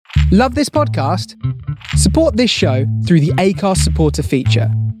Love this podcast? Support this show through the Acast supporter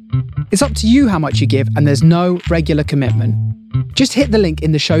feature. It's up to you how much you give, and there's no regular commitment. Just hit the link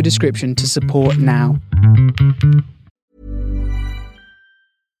in the show description to support now.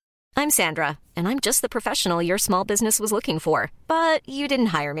 I'm Sandra, and I'm just the professional your small business was looking for. But you didn't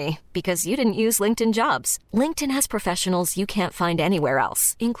hire me because you didn't use LinkedIn Jobs. LinkedIn has professionals you can't find anywhere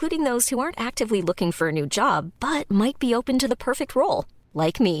else, including those who aren't actively looking for a new job, but might be open to the perfect role,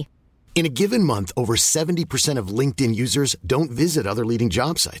 like me. In a given month, over 70% of LinkedIn users don't visit other leading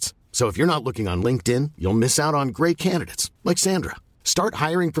job sites. So if you're not looking on LinkedIn, you'll miss out on great candidates like Sandra. Start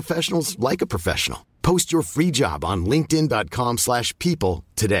hiring professionals like a professional. Post your free job on linkedin.com/people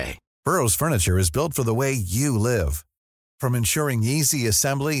today. Burrow's furniture is built for the way you live. From ensuring easy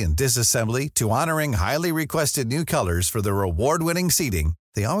assembly and disassembly to honoring highly requested new colors for their award-winning seating,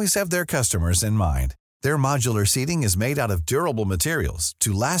 they always have their customers in mind. Their modular seating is made out of durable materials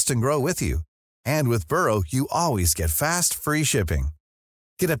to last and grow with you. And with Burrow, you always get fast, free shipping.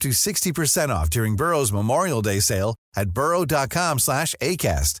 Get up to 60% off during Burrow's Memorial Day sale at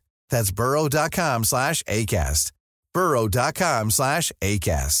burrow.com/ACAST. That's burrow.com/ACAST.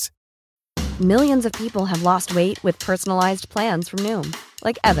 burrow.com/ACAST. Millions of people have lost weight with personalized plans from Noom.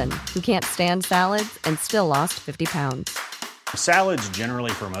 Like Evan, who can't stand salads and still lost 50 pounds. Salads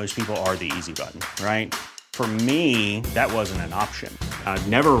generally for most people are the easy button, right? For me, that wasn't an option. I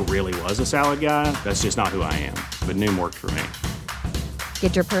never really was a salad guy. That's just not who I am. But Noom worked for me.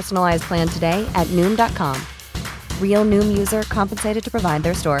 Get your personalized plan today at Noom.com. Real Noom user compensated to provide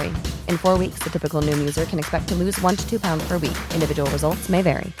their story. In 4 weeks, the typical Noom user can expect to lose 1 to 2 pounds per week. Individual results may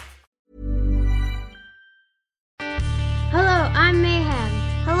vary. Hello, I'm Mayhem.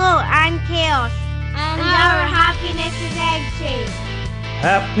 Hello, I'm Chaos. And our happiness is egg-shaped.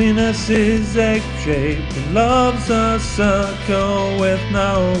 Happiness is egg-shaped and love's a circle with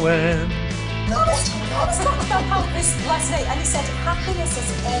no end. No, let's talk about happiness last night, and he said happiness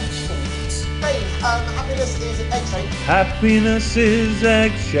is egg-shaped. Hey, happiness is egg-shaped. Happiness is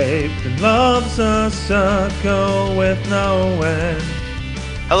egg-shaped and love's a circle with no end.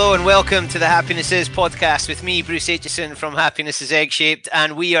 Hello and welcome to the Happiness Is podcast with me, Bruce Aitchison from Happiness Is Egg-Shaped,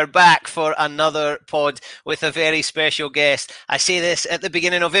 and we are back for another pod with a very special guest. I say this at the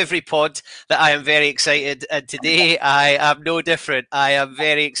beginning of every pod that I am very excited, and today I am no different. I am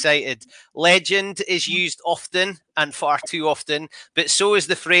very excited. Legend is used often and far too often, but so is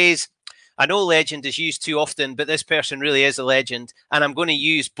the phrase, I know legend is used too often, but this person really is a legend, and I'm going to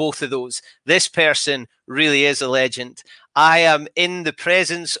use both of those. This person really is a legend. I am in the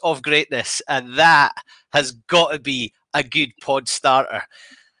presence of greatness, and that has got to be a good pod starter.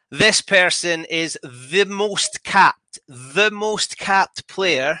 This person is the most capped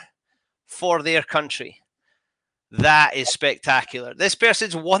player for their country. That is spectacular. This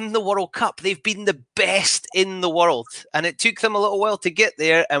person's won the World Cup. They've been the best in the world, and it took them a little while to get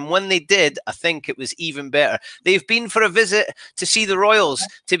there, and when they did, I think it was even better. They've been for a visit to see the Royals,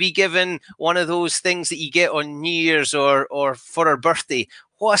 to be given one of those things that you get on New Year's or for her birthday.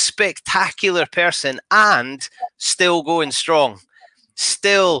 What a spectacular person, and still going strong.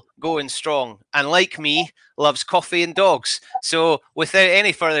 And like me, loves coffee and dogs. So without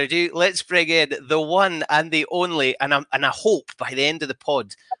any further ado, let's bring in the one and the only, and I hope by the end of the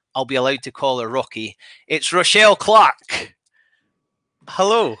pod I'll be allowed to call her Rocky. It's Rochelle Clark.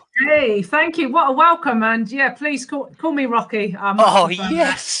 Hello. Hey, thank you. What a welcome. And yeah, please call me Rocky.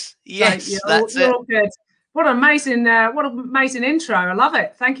 Yes, so, that's it. All good. What an amazing intro. I love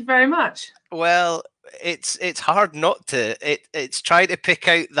it. Thank you very much. Well, it's hard not to. It's trying to pick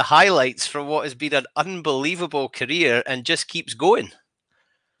out the highlights from what has been an unbelievable career and just keeps going.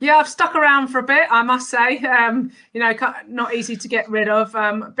 Yeah, I've stuck around for a bit, I must say. Not easy to get rid of.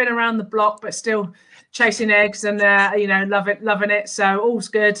 Been around the block, but still chasing eggs and loving it. So all's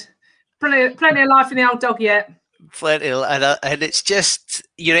good. Plenty of life in the old dog yet. Plenty, and it's just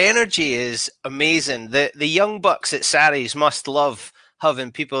your energy is amazing. The young bucks at Sarries must love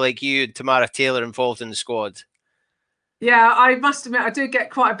having people like you and Tamara Taylor involved in the squad. Yeah, I must admit I do get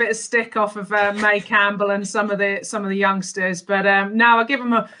quite a bit of stick off of May Campbell and some of the youngsters, but now I give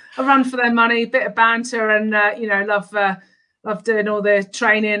them a run for their money, a bit of banter, and love doing all the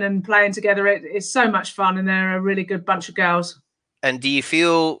training and playing together. It's so much fun, and they're a really good bunch of girls. And do you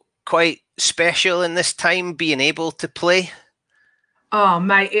feel quite special in this time being able to play? Oh,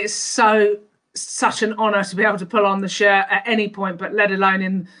 mate, it's such an honour to be able to pull on the shirt at any point, but let alone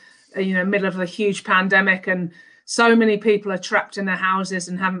in middle of a huge pandemic, and so many people are trapped in their houses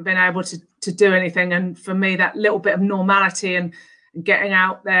and haven't been able to do anything. And for me, that little bit of normality and getting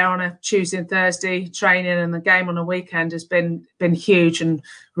out there on a Tuesday and Thursday training and the game on a weekend has been huge and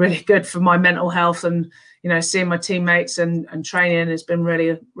really good for my mental health. And, you know, seeing my teammates and training has been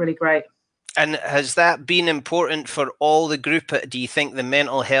really, really great. And has that been important for all the group? Do you think the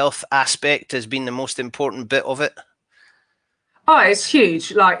mental health aspect has been the most important bit of it? Oh, it's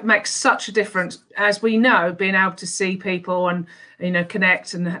huge. Like, makes such a difference. As we know, being able to see people and, you know,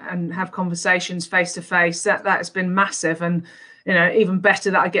 connect and have conversations face to face, that has been massive. And, you know, even better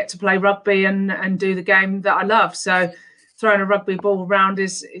that I get to play rugby and do the game that I love. So throwing a rugby ball around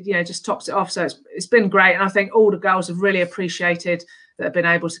is, you know, just tops it off. So it's been great. And I think all the girls have really appreciated that have been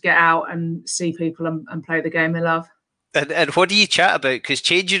able to get out and see people and play the game they love. And what do you chat about? Because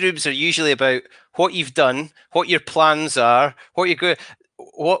changing rooms are usually about what you've done, what your plans are, what you go.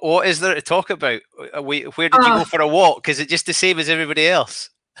 What is there to talk about? Where did you go for a walk? Is it just the same as everybody else?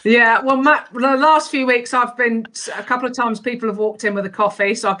 Yeah, well, Matt, the last few weeks I've been a couple of times. People have walked in with a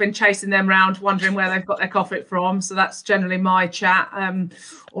coffee, so I've been chasing them around, wondering where they've got their coffee from. So that's generally my chat,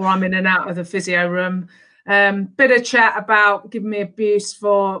 or I'm in and out of the physio room. Bit of chat about giving me abuse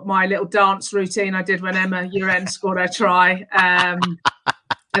for my little dance routine I did when Emma Uren scored her try, and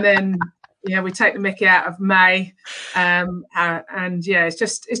then we take the mickey out of May, and it's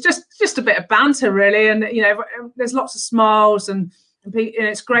just a bit of banter really, and you know, there's lots of smiles and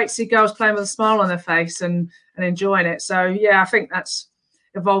it's great to see girls playing with a smile on their face and enjoying it. So yeah, I think that's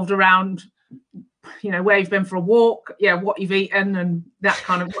evolved around, you know, where you've been for a walk, what you've eaten, and that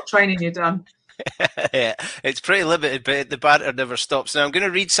kind of what training you've done. Yeah, it's pretty limited, but the banter never stops. Now I'm going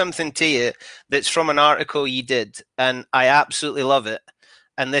to read something to you that's from an article you did, and I absolutely love it.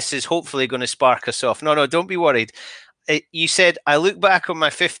 And this is hopefully going to spark us off. No, don't be worried. You said, I look back on my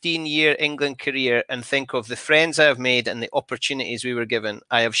 15-year England career and think of the friends I have made and the opportunities we were given.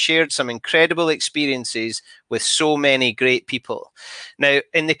 I have shared some incredible experiences with so many great people. Now,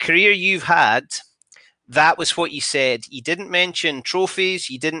 in the career you've had, that was what you said. You didn't mention trophies.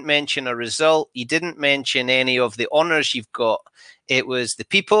 You didn't mention a result. You didn't mention any of the honours you've got. It was the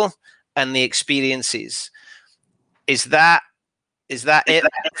people and the experiences. Is that it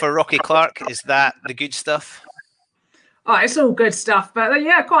for Rocky Clark? Is that the good stuff? Oh, it's all good stuff, but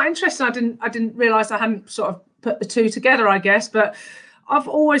yeah, quite interesting. I didn't realise I hadn't sort of put the two together, I guess. But I've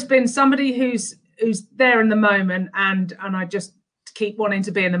always been somebody who's there in the moment, and I just keep wanting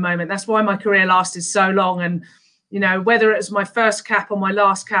to be in the moment. That's why my career lasted so long. And you know, whether it was my first cap or my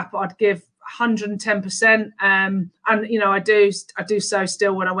last cap, I'd give 110%. And you know, I do so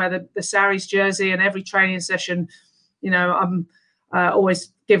still when I wear the Sarries jersey, and every training session, you know, I'm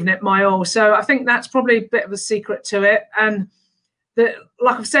always giving it my all. So I think that's probably a bit of a secret to it. And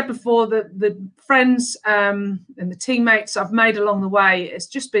like I've said before, the friends and the teammates I've made along the way, it's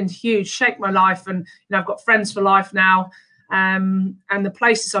just been huge, shaped my life. And you know, I've got friends for life now. And the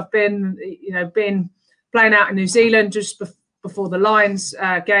places I've been, you know, been playing out in New Zealand just before the Lions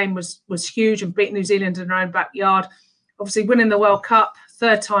game was huge, and beating New Zealand in their own backyard. Obviously winning the World Cup,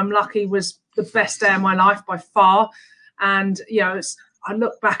 third time lucky, was the best day of my life by far. And, you know, I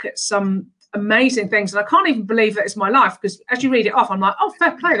look back at some amazing things, and I can't even believe that it's my life, because as you read it off, I'm like, oh,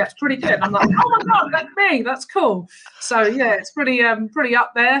 fair play, that's pretty good. I'm like, oh my God, that's me, that's cool. So yeah, it's pretty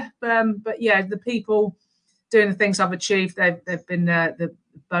up there. But yeah, the people doing the things I've achieved, they've been the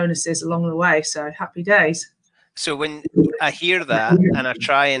bonuses along the way. So happy days. So when I hear that and I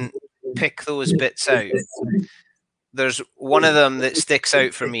try and pick those bits out, there's one of them that sticks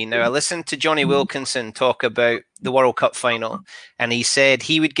out for me. Now, I listened to Johnny Wilkinson talk about the World Cup final, and he said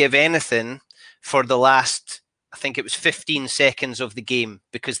he would give anything for the last, I think it was 15 seconds of the game,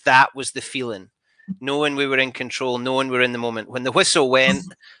 because that was the feeling. Knowing we were in control, knowing we were in the moment. When the whistle went,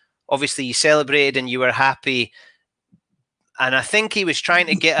 obviously you celebrated and you were happy. And I think he was trying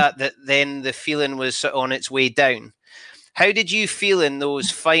to get at that then the feeling was on its way down. How did you feel in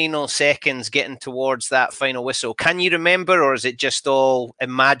those final seconds getting towards that final whistle? Can you remember, or is it just all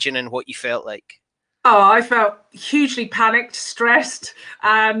imagining what you felt like? Oh, I felt hugely panicked, stressed,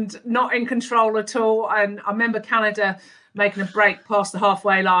 and not in control at all. And I remember Canada making a break past the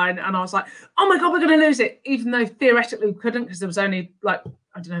halfway line, and I was like, oh my God, we're going to lose it, even though theoretically we couldn't, because there was only like,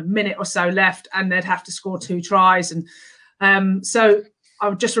 I don't know, a minute or so left, and they'd have to score 2 tries. And so I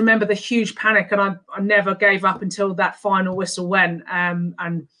just remember the huge panic, and I never gave up until that final whistle went.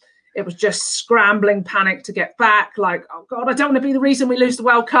 And it was just scrambling panic to get back. Like, oh God, I don't want to be the reason we lose the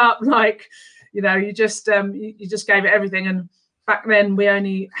World Cup. Like, you know, you just gave it everything. And back then we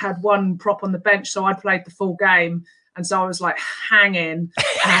only had one prop on the bench, so I played the full game. And so I was like hanging,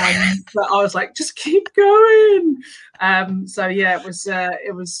 but I was like, just keep going. So yeah,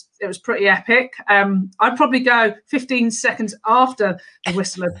 it was pretty epic. I'd probably go 15 seconds after the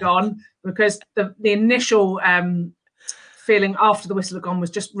whistle had gone, because the initial feeling after the whistle had gone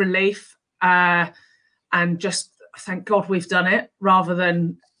was just relief, and just thank God we've done it, rather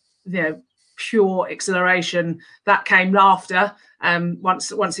than pure exhilaration. That came after.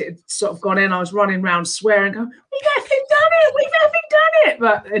 Once it had sort of gone in, I was running around swearing, going, we've effing done it.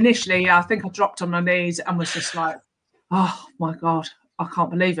 But initially, I think I dropped on my knees and was just like, oh my God, I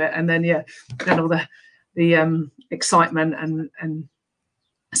can't believe it. And then, then all the excitement and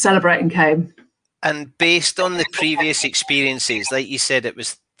celebrating came. And based on the previous experiences, like you said, it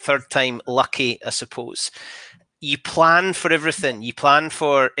was third time lucky, I suppose. You plan for everything. You plan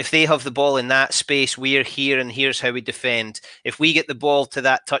for, if they have the ball in that space, we're here and here's how we defend. If we get the ball to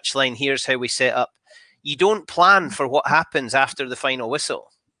that touchline, here's how we set up. You don't plan for what happens after the final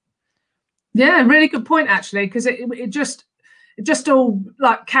whistle. Yeah, really good point, actually, because it just all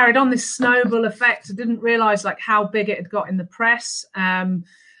like carried on this snowball effect. I didn't realise like how big it had got in the press. And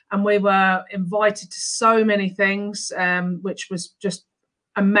we were invited to so many things, which was just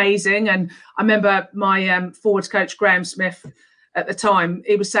amazing. And I remember my forwards coach Graham Smith at the time,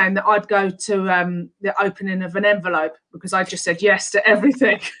 he was saying that I'd go to the opening of an envelope because I just said yes to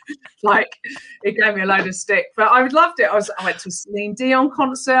everything. Like, it gave me a load of stick, but I loved it. I went to a Celine Dion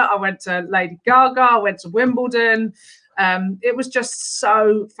concert, I went to Lady Gaga, I went to Wimbledon. It was just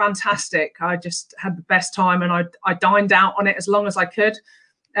so fantastic. I just had the best time, and I dined out on it as long as I could.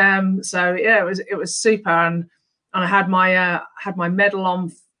 So yeah, it was super. And I had my medal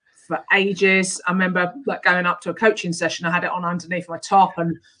on for ages. I remember like going up to a coaching session, I had it on underneath my top,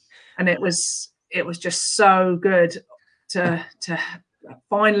 and it was just so good to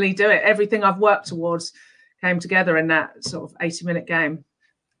finally do it. Everything I've worked towards came together in that sort of 80-minute game.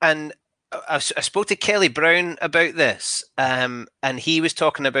 And I spoke to Kelly Brown about this, and he was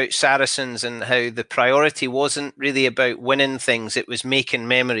talking about Saracens and how the priority wasn't really about winning things, it was making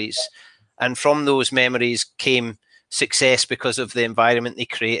memories. And from those memories came success because of the environment they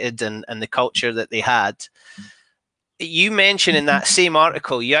created and the culture that they had. You mentioned in that same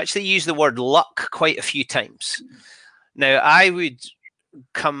article, you actually use the word luck quite a few times. Now, I would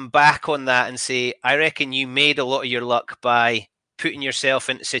come back on that and say, I reckon you made a lot of your luck by putting yourself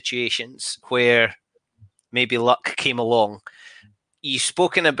into situations where maybe luck came along. You've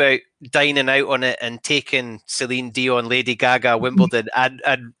spoken about dining out on it and taking Celine Dion, Lady Gaga, Wimbledon,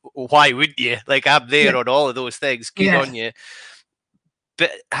 and why wouldn't you? Like, I'm there on all of those things. Good on you.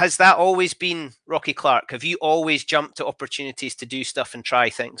 But has that always been Rocky Clark? Have you always jumped to opportunities to do stuff and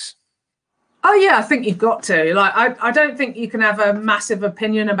try things? Oh yeah, I think you've got to. Like, I don't think you can have a massive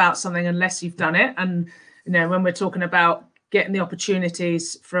opinion about something unless you've done it. And when we're talking about getting the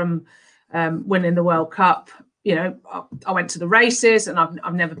opportunities from winning the World Cup, I went to the races, and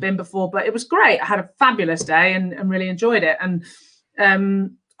I've never been before, but it was great. I had a fabulous day and really enjoyed it. And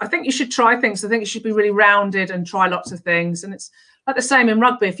I think you should try things. I think you should be really rounded and try lots of things. And it's like the same in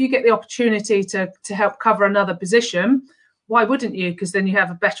rugby. If you get the opportunity to help cover another position, why wouldn't you? Because then you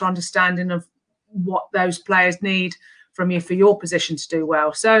have a better understanding of what those players need from you for your position to do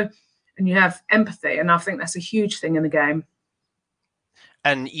well. So, and you have empathy. And I think that's a huge thing in the game.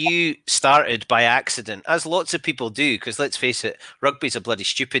 And you started by accident, as lots of people do, because let's face it, rugby's a bloody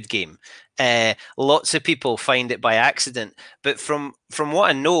stupid game. Lots of people find it by accident. But from what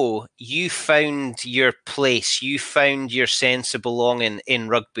I know, you found your place. You found your sense of belonging in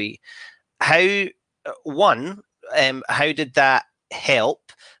rugby. How did that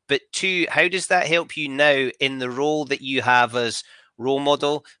help? But two, how does that help you now in the role that you have as role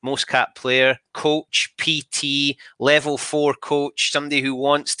model, most cap player, coach, PT, level 4 coach, somebody who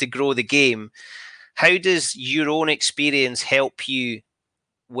wants to grow the game? How does your own experience help you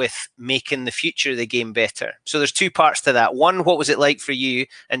with making the future of the game better? So there's two parts to that. One, what was it like for you?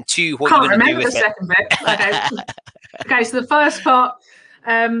 And two, what you're going to do with it? Can't remember the second bit. Okay, so the first part.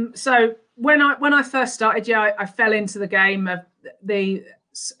 So when I first started, I fell into the game of a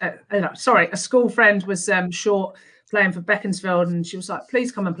school friend was short, playing for Beaconsfield, and she was like, please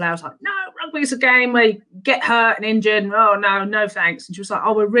come and play. I was like, no, rugby's a game where you get hurt and injured. Oh, no thanks. And she was like,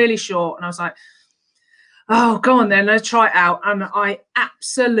 oh, we're really short. And I was like, oh, go on then, let's try it out. And I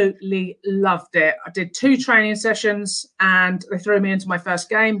absolutely loved it. I did 2 training sessions, and they threw me into my first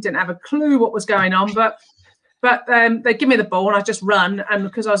game. Didn't have a clue what was going on, but they give me the ball and I just run. And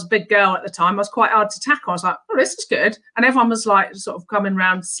because I was a big girl at the time, I was quite hard to tackle. I was like, oh, this is good. And everyone was like sort of coming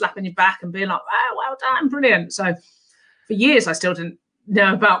around, slapping your back and being like, oh, well done, brilliant. So for years, I still didn't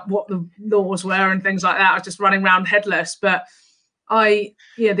know about what the laws were and things like that. I was just running around headless. But the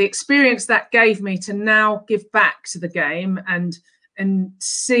experience that gave me to now give back to the game and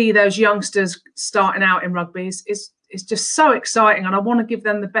see those youngsters starting out in rugby is just so exciting. And I want to give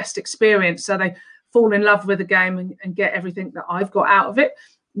them the best experience so they fall in love with the game and get everything that I've got out of it,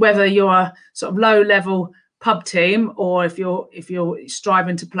 whether you're a sort of low level pub team or if you're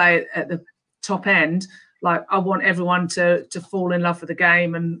striving to play at the top end. Like, I want everyone to fall in love with the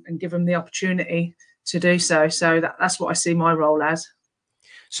game and give them the opportunity to do so. So that's what I see my role as.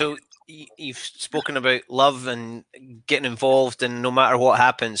 So you've spoken about love and getting involved and no matter what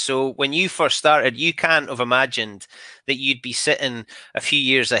happens. So when you first started, you can't have imagined that you'd be sitting a few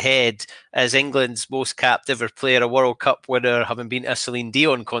years ahead as England's most capped ever player, a World Cup winner, having been to a Celine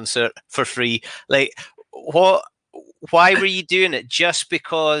Dion concert for free. Like, why were you doing it? Just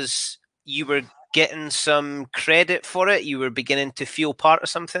because you were getting some credit for it? You were beginning to feel part of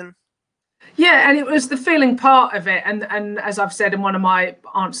something? Yeah, and it was the feeling part of it. And as I've said in one of my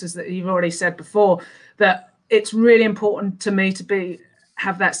answers that you've already said before, that it's really important to me to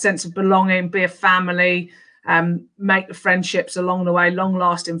have that sense of belonging, be a family, make the friendships along the way,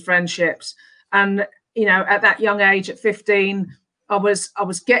 long-lasting friendships. And, you know, at that young age, at 15, I was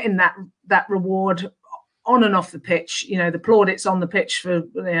getting that reward on and off the pitch, you know, the plaudits on the pitch for,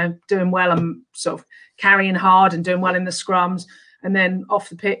 you know, doing well and sort of carrying hard and doing well in the scrums. And then off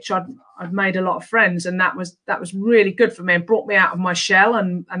the pitch, I'd made a lot of friends, and that was really good for me and brought me out of my shell.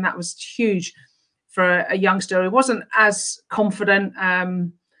 And that was huge for a youngster who wasn't as confident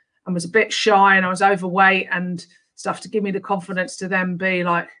and was a bit shy, and I was overweight and stuff, to give me the confidence to then be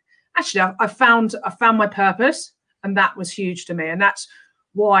like, actually, I found my purpose, and that was huge to me. And that's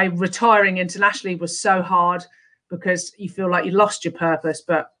why retiring internationally was so hard, because you feel like you lost your purpose,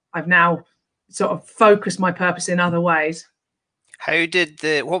 but I've now sort of focused my purpose in other ways.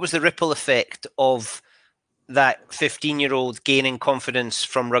 What was the ripple effect of that 15-year-old gaining confidence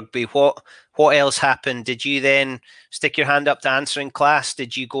from rugby? What else happened? Did you then stick your hand up to answering class?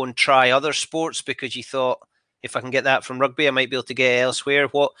 Did you go and try other sports because you thought, if I can get that from rugby, I might be able to get it elsewhere?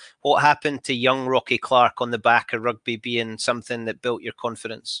 What happened to young Rocky Clark on the back of rugby being something that built your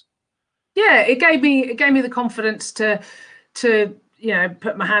confidence? Yeah, it gave me the confidence to you know,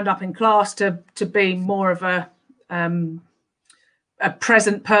 put my hand up in class, to be more of a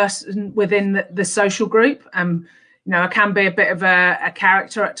present person within the social group. You know, I can be a bit of a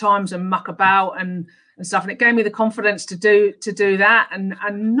character at times and muck about and stuff. And it gave me the confidence to do that and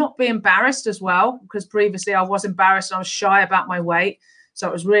not be embarrassed as well, because previously I was embarrassed and I was shy about my weight. So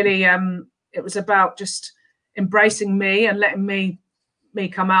it was really, it was about just embracing me and letting me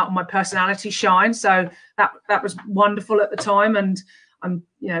come out and my personality shine. So that was wonderful at the time. And I'm,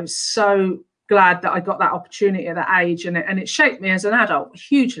 you know, so glad that I got that opportunity at that age, and it shaped me as an adult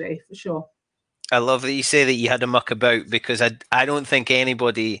hugely, for sure. I love that you say that you had to muck about, because I don't think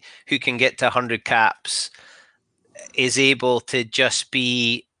anybody who can get to 100 caps is able to just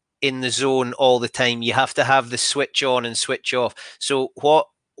be in the zone all the time. You have to have the switch on and switch off. So what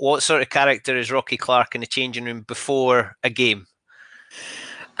sort of character is Rocky Clark in the changing room before a game?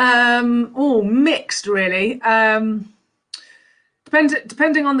 Mixed really.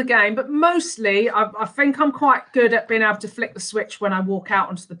 Depending on the game, but mostly I think I'm quite good at being able to flick the switch when I walk out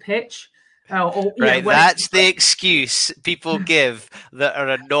onto the pitch. That's the excuse people give that are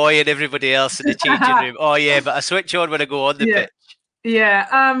annoying everybody else in the changing room. Oh yeah, but I switch on when I go on the pitch. Yeah.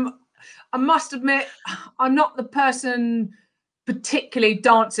 I must admit, I'm not the person particularly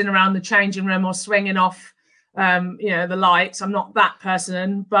dancing around the changing room or swinging off, the lights. I'm not that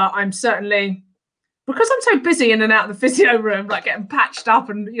person, but I'm certainly, because I'm so busy in and out of the physio room, like getting patched up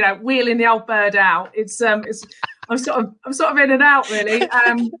and, you know, wheeling the old bird out. I'm sort of in and out really.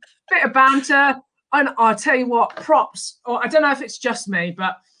 Bit of banter, and I'll tell you what, props. Or I don't know if it's just me,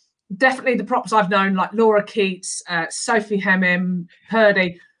 but definitely the props I've known, like Laura Keats, Sophie Hemming,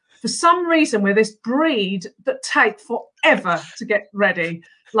 Purdy. For some reason, we're this breed that take forever to get ready.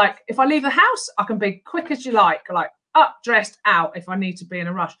 Like if I leave the house, I can be quick as you like up, dressed, out if I need to be in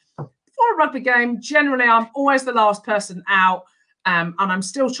a rush. For a rugby game, generally I'm always the last person out, and I'm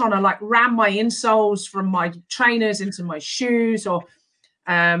still trying to like ram my insoles from my trainers into my shoes, or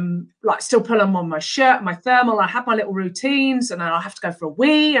like still pull them on my shirt, my thermal. I have my little routines, and then I have to go for a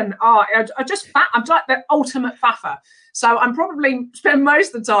wee, and I'm like the ultimate faffer. So I'm probably spend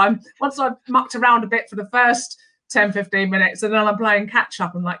most of the time, once I've mucked around a bit for the first 10-15 minutes, and then I'm playing catch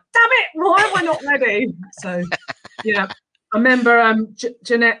up. I'm like, damn it, why am I not ready? So yeah, I remember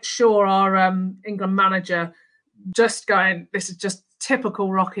Jeanette Shaw, our England manager, just going, this is just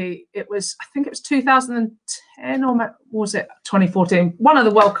typical Rocky. I think it was 2010 or was it 2014? One of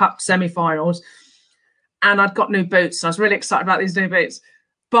the World Cup semi-finals. And I'd got new boots. And I was really excited about these new boots.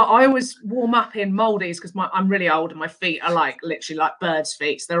 But I always warm up in Maldives because I'm really old and my feet are literally like birds'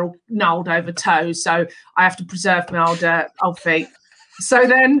 feet. So they're all gnarled over toes. So I have to preserve my old feet. So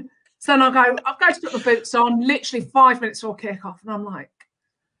then I'll go to put the boots on, literally 5 minutes before kickoff. And I'm like,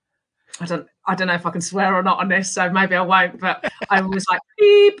 I don't know if I can swear or not on this, so maybe I won't. But I was like,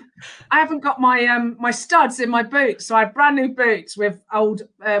 beep! I haven't got my my studs in my boots, so I had brand new boots with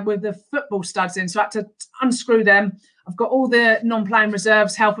with the football studs in. So I had to unscrew them. I've got all the non-playing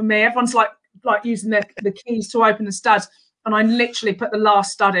reserves helping me. Everyone's like using the keys to open the studs, and I literally put the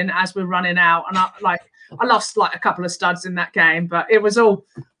last stud in as we're running out. And I lost like a couple of studs in that game, but it was all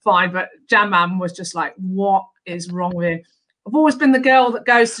fine. But Jam Man was just like, "What is wrong with you?" I've always been the girl that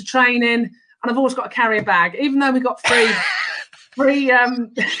goes to training, and I've always got to carry a bag, even though we got free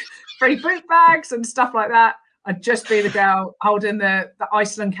boot bags and stuff like that. I'd just be the girl holding the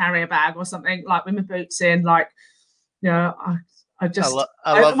Iceland carrier bag or something, like with my boots in. Like, you know, I love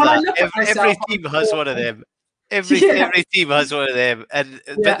that. Every team has one of them. Every team has one of them.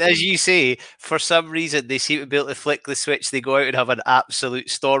 But as you say, for some reason, they seem to be able to flick the switch. They go out and have an absolute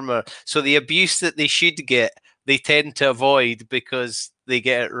stormer. So the abuse that they should get, they tend to avoid because they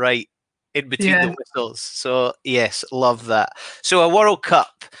get it right in between the whistles. So, yes, love that. So, a World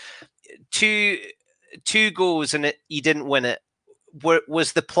Cup, two goals and you didn't win it.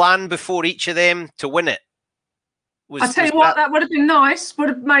 Was the plan before each of them to win it? I tell you what, that would have been nice. Would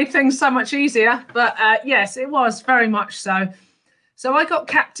have made things so much easier. But yes, it was very much so. So I got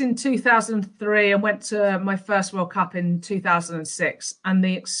capped in 2003 and went to my first World Cup in 2006. And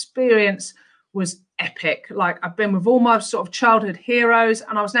the experience was epic. Like, I've been with all my sort of childhood heroes,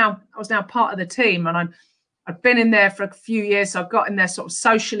 and I was now part of the team. And I'd been in there for a few years. So I've got in there sort of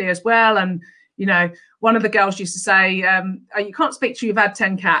socially as well. And, you know, one of the girls used to say, you can't speak till you've had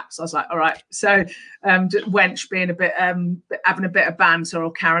 10 caps. I was like, all right. So Wench being a bit, having a bit of banter,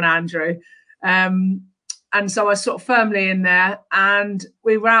 or Karen Andrew. And so I was sort of firmly in there, and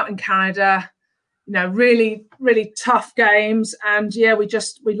we were out in Canada, you know, really, really tough games. And yeah, we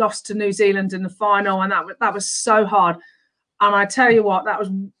lost to New Zealand in the final, and that was so hard. And I tell you what, that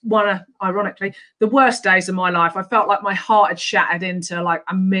was one of, ironically, the worst days of my life. I felt like my heart had shattered into like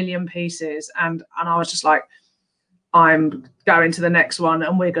a million pieces. And I was just like, I'm going to the next one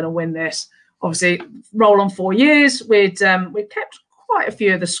and we're going to win this. Obviously, roll on 4 years. We'd kept quite a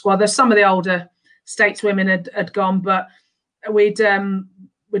few of the squad. There's some of the older stateswomen had gone, but we'd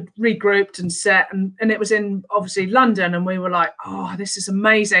regrouped and set. And it was in, obviously, London. And we were like, oh, this is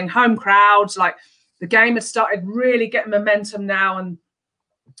amazing. Home crowds, like, the game had started really getting momentum now, and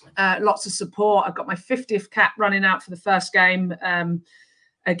lots of support. I got my 50th cap running out for the first game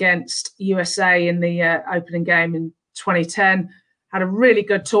against USA in the opening game in 2010. Had a really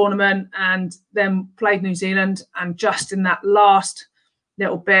good tournament, and then played New Zealand. And just in that last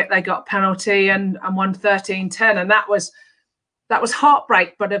little bit, they got a penalty and won 13-10. And that was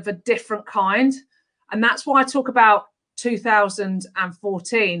heartbreak, but of a different kind. And that's why I talk about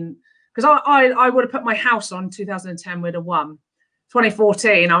 2014. Because I would have put my house on 2010, we'd have won.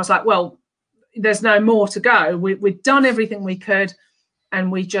 2014, I was like, well, there's no more to go. We'd done everything we could,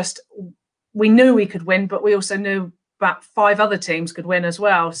 and we knew we could win, but we also knew about 5 other teams could win as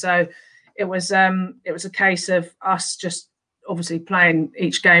well. So it was a case of us just obviously playing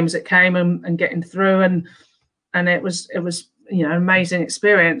each game as it came and getting through, and it was you know, an amazing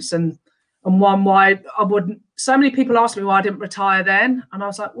experience, and one why I wouldn't. So many people asked me why I didn't retire then, and I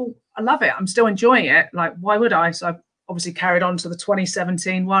was like, well, I love it. I'm still enjoying it. Like, why would I? So I obviously carried on to the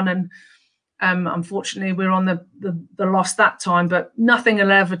 2017 one, and unfortunately, we're on the loss that time. But nothing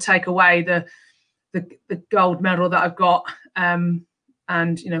will ever take away the gold medal that I've got. And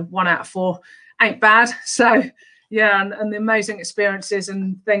you know, 1 out of 4 ain't bad. So yeah, and the amazing experiences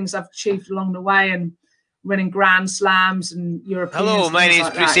and things I've achieved along the way, and winning Grand Slams and European. Hello, my name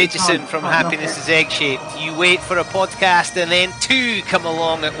is Bruce Aitchison from Happiness is Egg-Shaped. You wait for a podcast and then 2 come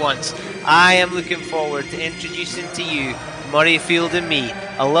along at once. I am looking forward to introducing to you Murrayfield and Me,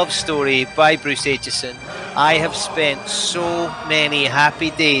 a love story by Bruce Aitchison. I have spent so many happy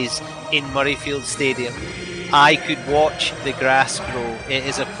days in Murrayfield Stadium. I could watch the grass grow. It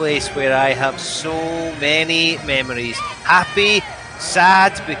is a place where I have so many memories. Happy,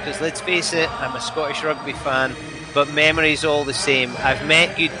 sad, because let's face it, I'm a Scottish rugby fan, but memories all the same. I've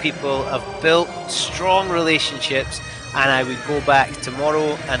met good people, I've built strong relationships, and I would go back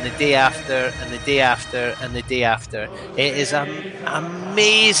tomorrow and the day after and the day after and the day after. It is an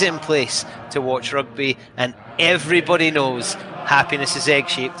amazing place to watch rugby, and everybody knows Happiness is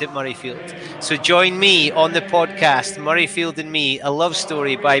egg-shaped at Murrayfield. So join me on the podcast, Murrayfield and Me, a love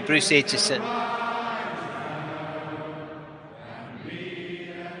story by Bruce Aitchison.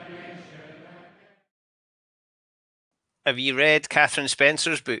 Have you read Catherine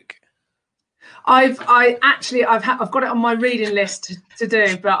Spencer's book? I've got it on my reading list to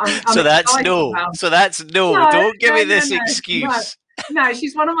do, but I'm so that's no. Don't give me this excuse. No,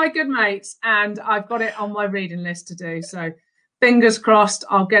 she's one of my good mates, and I've got it on my reading list to do. So fingers crossed,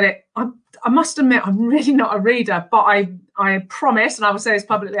 I'll get it. I must admit, I'm really not a reader, but I promise, and I will say this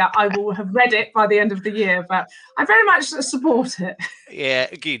publicly, I will have read it by the end of the year. But I very much support it. Yeah,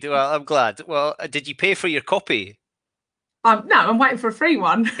 good. Well, I'm glad. Well, did you pay for your copy? No, I'm waiting for a free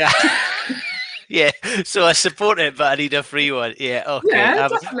one. Yeah, so I support it, but I need a free one. Yeah, okay. Yeah,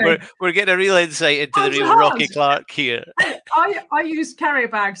 we're getting a real insight into the real Rocky Clark here. I use carrier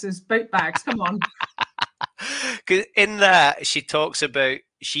bags as boot bags. Come on. Because in that, she talks about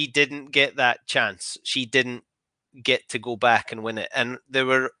she didn't get that chance. She didn't get to go back and win it. And there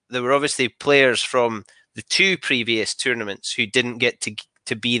were obviously players from the two previous tournaments who didn't get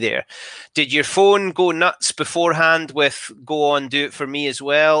to be there. Did your phone go nuts beforehand with go on, do it for me as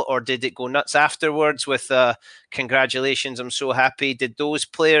well? Or did it go nuts afterwards with congratulations, I'm so happy? Did those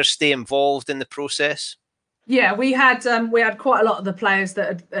players stay involved in the process? Yeah, we had quite a lot of the players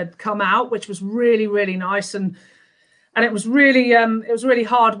that had come out, which was really, really nice. And it was really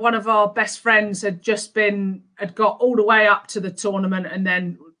hard. One of our best friends had got all the way up to the tournament, and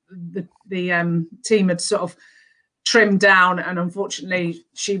then the team had sort of trimmed down, and unfortunately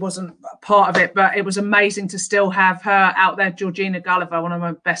she wasn't part of it, but it was amazing to still have her out there. Georgina Gulliver, one of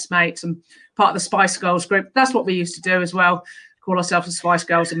my best mates and part of the Spice Girls group. That's what we used to do as well, call ourselves the Spice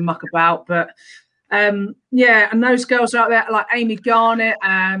Girls and muck about. But and those girls are out there, like Amy Garnett,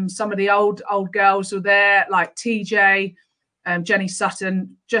 some of the old girls were there, like TJ, Jenny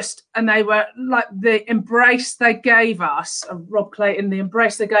Sutton, and they were like, the embrace they gave us, Rob Clayton, the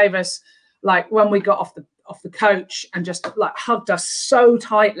embrace they gave us, like when we got off the coach, and just like hugged us so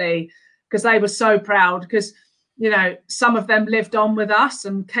tightly, because they were so proud, because some of them lived on with us.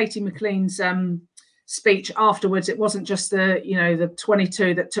 And Katie McLean's speech afterwards, it wasn't just the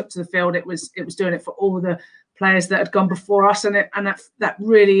 22 that took to the field, it was doing it for all the players that had gone before us, and that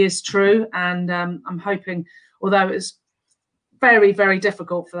really is true. And I'm hoping, although it was very, very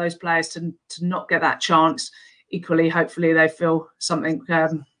difficult for those players to not get that chance, equally hopefully they feel something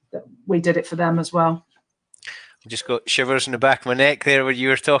that we did it for them as well. I just got shivers in the back of my neck there when you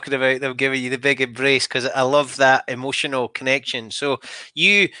were talking about them giving you the big embrace, because I love that emotional connection. So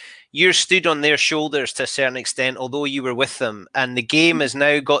you're stood on their shoulders to a certain extent, although you were with them. And the game has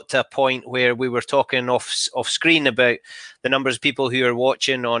now got to a point where we were talking off screen about the numbers of people who are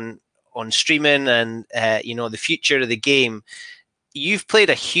watching on streaming and the future of the game. You've played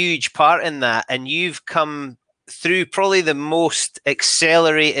a huge part in that, and you've come through probably the most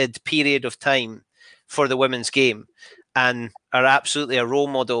accelerated period of time for the women's game, and are absolutely a role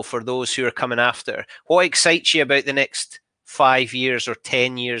model for those who are coming after. What excites you about the next 5 years or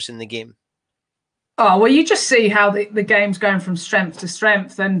 10 years in the game? Oh, well, you just see how the game's going from strength to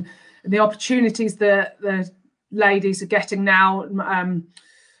strength, and the opportunities that the ladies are getting now,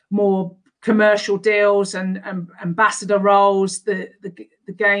 more commercial deals and ambassador roles. The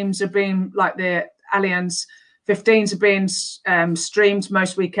games are being, like the Allianz 15s are being streamed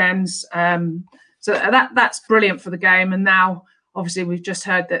most weekends. So that's brilliant for the game. And now, obviously, we've just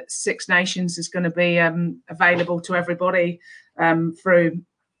heard that Six Nations is going to be available to everybody through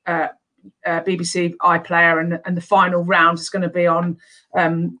BBC iPlayer, and the final round is going to be on,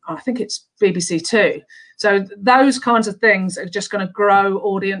 I think it's BBC Two. So those kinds of things are just going to grow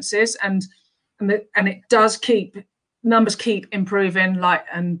audiences, and it does numbers keep improving,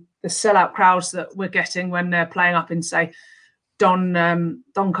 and the sellout crowds that we're getting when they're playing up in, say,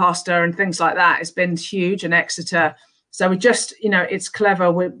 Doncaster and things like that, has been huge, and Exeter. So we just, it's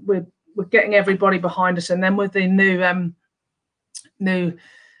clever. We're getting everybody behind us, and then with the new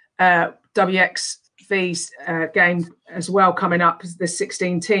WXV's game as well coming up, the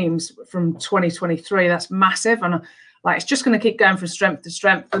 16 teams from 2023. That's massive, and it's just going to keep going from strength to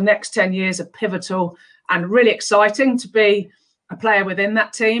strength. The next 10 years are pivotal and really exciting to be a player within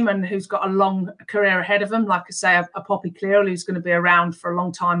that team, and who's got a long career ahead of them. Like I say, a Poppy Clearell, who's going to be around for a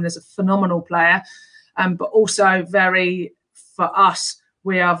long time. There's a phenomenal player, but also for us,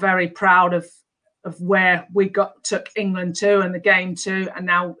 we are very proud of where we took England to, and the game to, and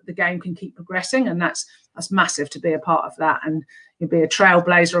now the game can keep progressing, and that's massive to be a part of that, and you'll be a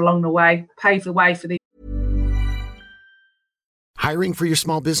trailblazer along the way, pave the way for the. Hiring for your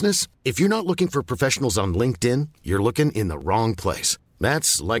small business? If you're not looking for professionals on LinkedIn, you're looking in the wrong place.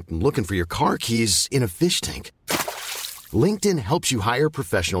 That's like looking for your car keys in a fish tank. LinkedIn helps you hire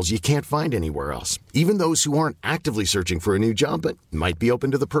professionals you can't find anywhere else, even those who aren't actively searching for a new job but might be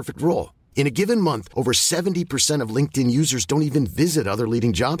open to the perfect role. In a given month, over 70% of LinkedIn users don't even visit other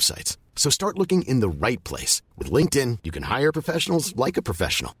leading job sites. So start looking in the right place. With LinkedIn, you can hire professionals like a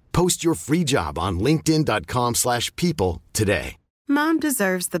professional. Post your free job on linkedin.com/people today. Mom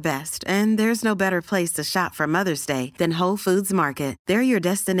deserves the best, and there's no better place to shop for Mother's Day than Whole Foods Market. They're your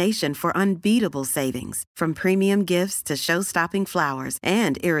destination for unbeatable savings, from premium gifts to show-stopping flowers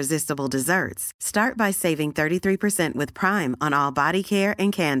and irresistible desserts. Start by saving 33% with Prime on all body care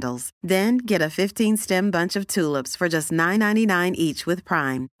and candles. Then get a 15-stem bunch of tulips for just $9.99 each with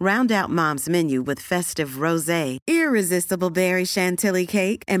Prime. Round out Mom's menu with festive rosé, irresistible berry chantilly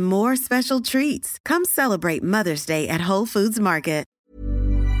cake, and more special treats. Come celebrate Mother's Day at Whole Foods Market.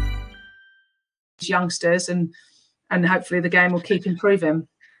 Youngsters, and hopefully the game will keep improving.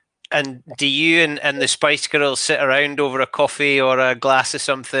 And do you and the Spice Girls sit around over a coffee or a glass of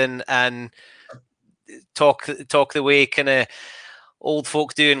something and talk the way kind of old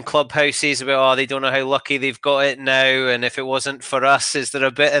folk do in clubhouses about, they don't know how lucky they've got it now, and if it wasn't for us? Is there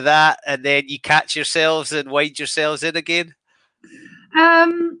a bit of that, and then you catch yourselves and wind yourselves in again? I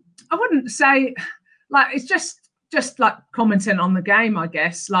wouldn't say, like, it's just like commenting on the game, I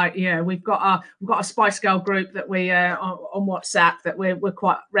guess. Like, yeah, we've got a Spice Girl group that we on WhatsApp that we're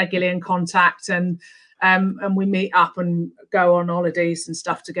quite regularly in contact, and we meet up and go on holidays and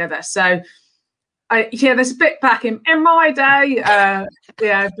stuff together. So there's a bit back in my day,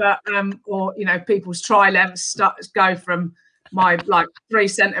 or people's try lengths go from my like 3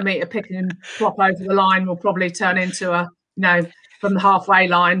 centimetre pick and plop over the line will probably turn into a from the halfway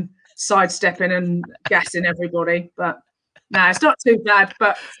line, sidestepping and gassing everybody. But no, it's not too bad.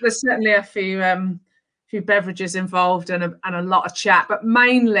 But there's certainly a few beverages involved and a lot of chat, but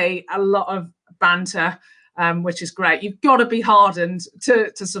mainly a lot of banter, which is great. You've got to be hardened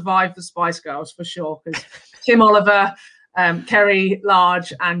to survive the Spice Girls for sure, because Kim Oliver, Kerry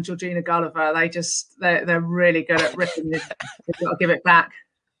Large, and Georgina Gulliver, they're really good at ripping you. You've got to give it back.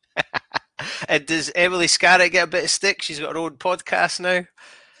 And does Emily Scarrett get a bit of stick? She's got her own podcast now.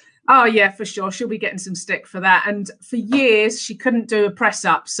 Oh yeah, for sure. She'll be getting some stick for that. And for years she couldn't do a press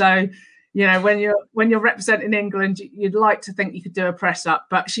up. So, when you're representing England, you'd like to think you could do a press up,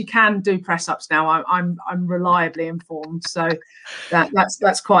 but she can do press ups now. I'm reliably informed. So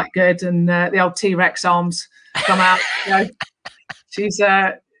that's quite good. And the old T-Rex arms come out. She's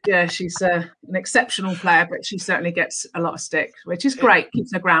an exceptional player, but she certainly gets a lot of stick, which is great.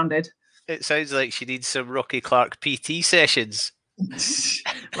 Keeps her grounded. It sounds like she needs some Rocky Clark PT sessions.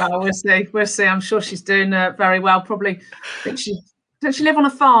 Well, we'll see. I'm sure she's doing very well. Probably, does she live on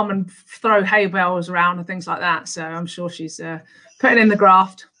a farm and throw hay bales around and things like that? So I'm sure she's putting in the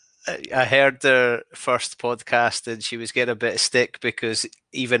graft. I heard her first podcast and she was getting a bit of stick because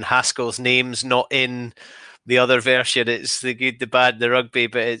even Haskell's name's not in the other version. It's the good, the bad, the rugby,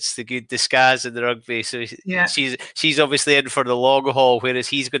 but it's the good, the scaz, and the rugby. So yeah, she's obviously in for the long haul, whereas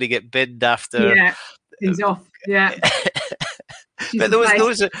he's going to get binned after. Yeah, he's off. Yeah. But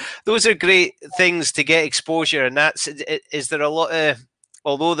those are great things to get exposure, and is there a lot of,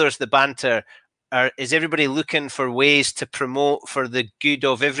 although there's the banter, is everybody looking for ways to promote for the good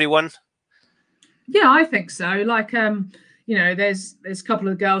of everyone? Yeah, I think so. Like there's a couple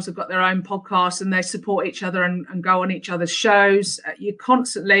of girls who've got their own podcasts and they support each other and go on each other's shows. You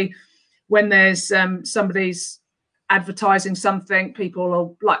constantly, when there's somebody's advertising something, people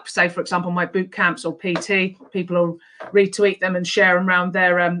will, like, say for example my boot camps or PT, people will retweet them and share them around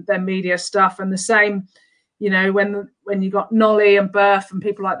their media stuff. And the same, when you got Nolly and Birth and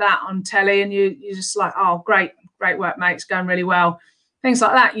people like that on telly, and you're just like, oh, great work, mate, it's going really well, things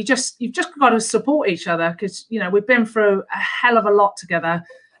like that. You've just got to support each other, because we've been through a hell of a lot together,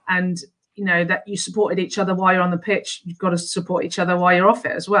 and that you supported each other while you're on the pitch, you've got to support each other while you're off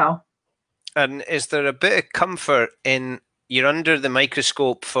it as well. And is there a bit of comfort in, you're under the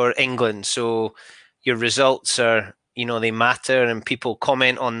microscope for England, so your results are, they matter and people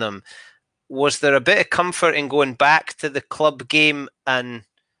comment on them. Was there a bit of comfort in going back to the club game and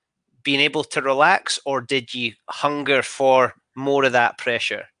being able to relax, or did you hunger for more of that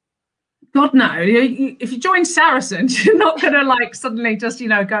pressure? God, no. If you join Saracens, you're not going to suddenly just,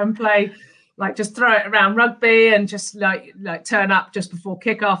 go and play, just throw it around rugby and just like turn up just before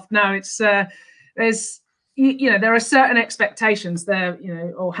kickoff. No, it's there's there are certain expectations there,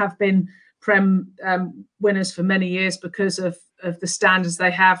 or have been Prem winners for many years because of the standards they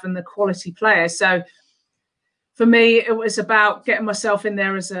have and the quality players. So for me, it was about getting myself in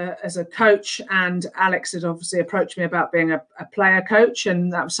there as a coach, and Alex had obviously approached me about being a player coach,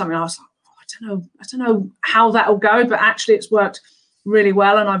 and that was something I was like, I don't know how that'll go, but actually it's worked really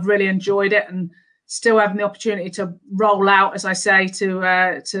well, and I've really enjoyed it, and still having the opportunity to roll out, as I say,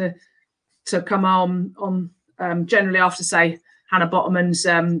 to come on generally after, say, Hannah Bottomans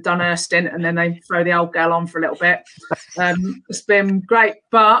done her stint, and then they throw the old girl on for a little bit. It's been great,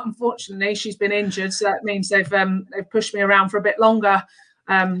 but unfortunately she's been injured, so that means they've pushed me around for a bit longer.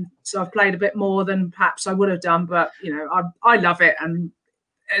 So I've played a bit more than perhaps I would have done, but I love it, and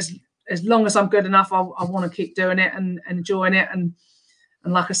as long as I'm good enough, I want to keep doing it and enjoying it, and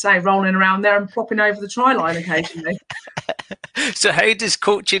like I say, rolling around there and plopping over the try line occasionally. So how does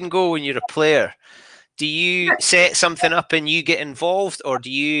coaching go when you're a player? Do you set something up and you get involved, or do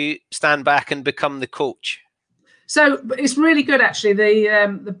you stand back and become the coach? So it's really good, actually.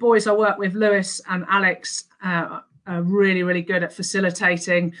 The boys I work with, Lewis and Alex, are really, really good at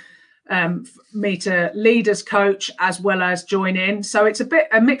facilitating me to lead as coach as well as join in. So it's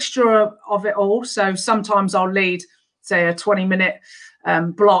a mixture of it all. So sometimes I'll lead, say, a 20-minute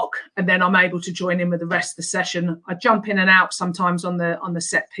block, and then I'm able to join in with the rest of the session. I jump in and out sometimes on the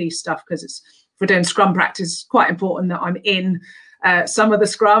set piece stuff, because if we're doing scrum practice, it's quite important that I'm in some of the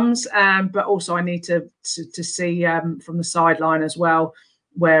scrums, but also I need to see from the sideline as well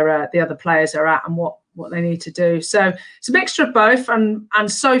where the other players are at and what they need to do. So it's a mixture of both, and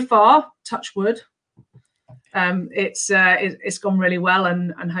so far, touch wood, it's gone really well,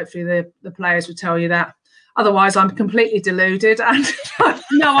 and hopefully the players will tell you that. Otherwise, I'm completely deluded and have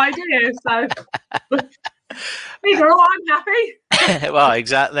no idea. So either or, I'm happy. Well,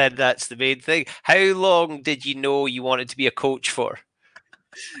 exactly. That's the main thing. How long did you know you wanted to be a coach for?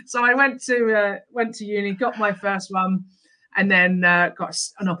 So I went to uni, got my first one, and then got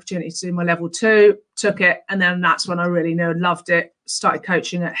an opportunity to do my level 2, took it, and then that's when I really loved it. Started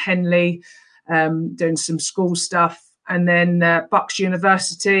coaching at Henley, doing some school stuff, and then Bucks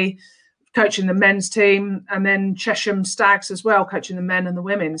University, coaching the men's team, and then Chesham Stags as well, coaching the men and the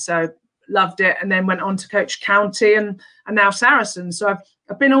women. So loved it, and then went on to coach County and now Saracens. So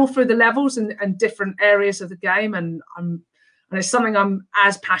I've been all through the levels and different areas of the game, and it's something I'm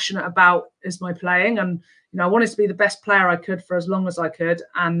as passionate about as my playing. And I wanted to be the best player I could for as long as I could,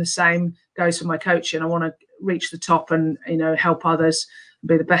 and the same goes for my coaching. I want to reach the top and help others and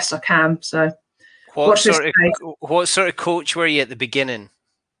be the best I can. So what sort of coach were you at the beginning?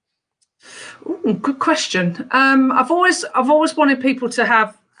 Ooh, good question. I've always wanted people to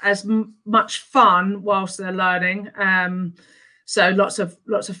have as much fun whilst they're learning. So lots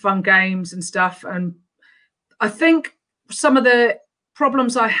of fun games and stuff. And I think some of the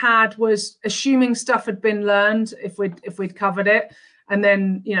problems I had was assuming stuff had been learned if we'd covered it, and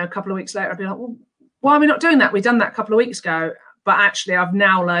then a couple of weeks later I'd be like, well, why are we not doing that? We've done that a couple of weeks ago. But actually, I've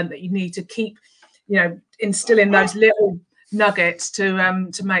now learned that you need to keep instilling those little nuggets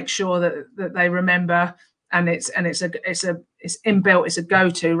to make sure that they remember, and it's inbuilt, it's a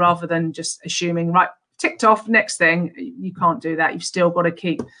go-to, rather than just assuming, right, ticked off, next thing. You can't do that. You've still got to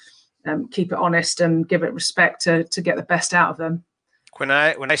keep it honest and give it respect to get the best out of them. When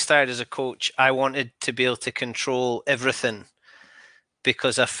I started as a coach, I wanted to be able to control everything,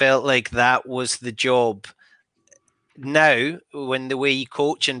 because I felt like that was the job. Now, when the way you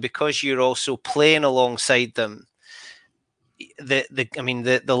coach, and because you're also playing alongside them,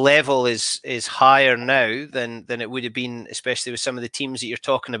 the level is higher now than it would have been, especially with some of the teams that you're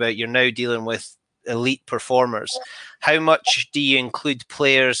talking about. You're now dealing with elite performers. How much do you include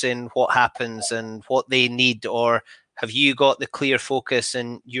players in what happens and what they need, or have you got the clear focus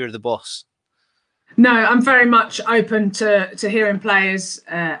and you're the boss? No, I'm very much open to hearing players'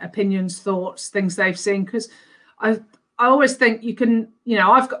 opinions, thoughts, things they've seen, because I always think you can,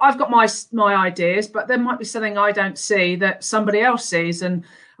 I've got my ideas, but there might be something I don't see that somebody else sees, and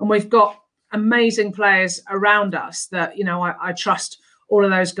we've got amazing players around us that I trust all of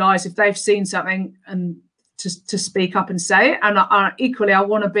those guys if they've seen something and to speak up and say it. And equally, I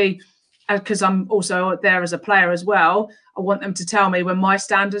want to be, because I'm also there as a player as well, I want them to tell me when my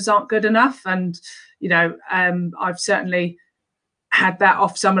standards aren't good enough. And I've certainly had that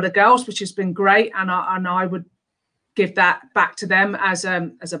off some of the girls, which has been great, and I would give that back to them as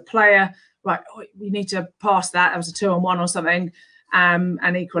a player. Right, we need to pass that. That was a 2-on-1 or something.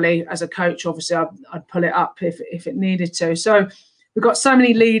 And equally, as a coach, obviously, I'd pull it up if it needed to. So we've got so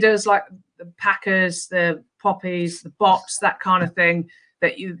many leaders like the Packers, the Poppies, the Bots, that kind of thing,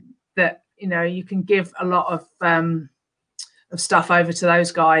 that you can give a lot of stuff over to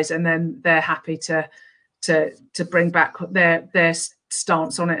those guys, and then they're happy to bring back their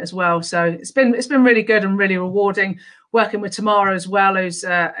stance on it as well. So it's been really good and really rewarding working with Tamara as well, who's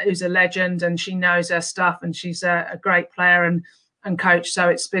a legend, and she knows her stuff, and she's a great player and coach. So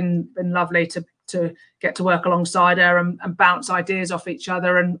it's been lovely to get to work alongside her and bounce ideas off each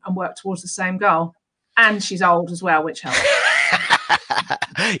other and work towards the same goal. And she's old as well, which helps.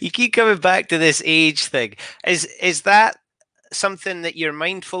 You keep coming back to this age thing. Is that something that you're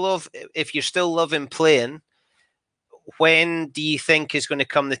mindful of if you're still loving playing? When do you think is going to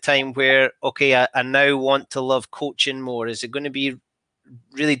come the time where, okay, I now want to love coaching more? Is it going to be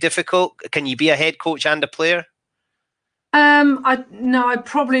really difficult? Can you be a head coach and a player? I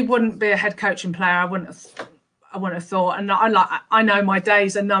probably wouldn't be a head coach and player. I wouldn't have thought. And I know my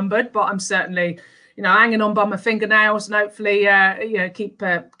days are numbered, but I'm certainly, hanging on by my fingernails and hopefully, keep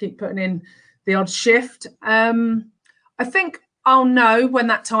putting in the odd shift. I think I'll know when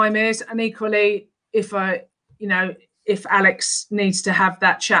that time is, and equally, if Alex needs to have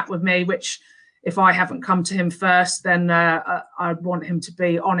that chat with me, which if I haven't come to him first, then I'd want him to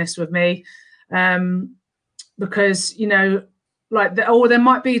be honest with me. Because, there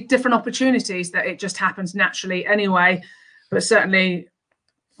might be different opportunities that it just happens naturally anyway. But certainly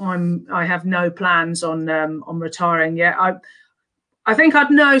I have no plans on retiring yet. I think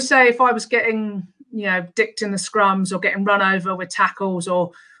I'd know, say, if I was getting, dicked in the scrums or getting run over with tackles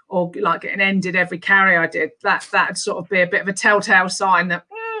or like getting ended every carry I did, that'd sort of be a bit of a telltale sign that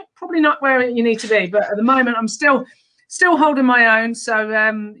probably not where you need to be. But at the moment, I'm still holding my own.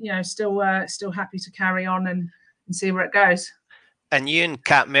 So, still happy to carry on and see where it goes. And you and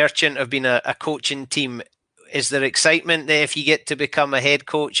Kat Merchant have been a coaching team. Is there excitement there if you get to become a head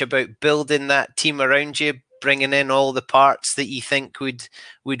coach about building that team around you, bringing in all the parts that you think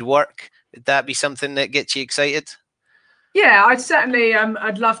would work? Would that be something that gets you excited? Yeah, I'd certainly.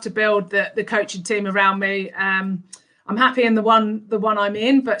 I'd love to build the coaching team around me. I'm happy in the one I'm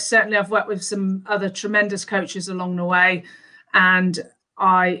in, but certainly I've worked with some other tremendous coaches along the way, and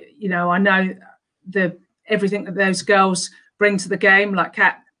I know everything that those girls bring to the game. Like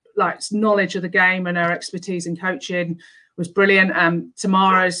Kat, knowledge of the game and her expertise in coaching was brilliant.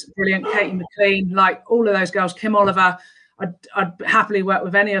 Tamara's brilliant. Katie McLean, like all of those girls. Kim Oliver, I'd happily work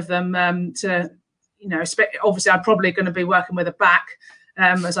with any of them. Obviously I'm probably going to be working with a back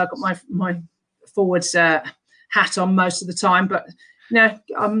as I've got my forwards hat on most of the time, but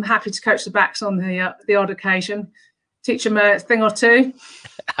I'm happy to coach the backs on the odd occasion, teach them a thing or two.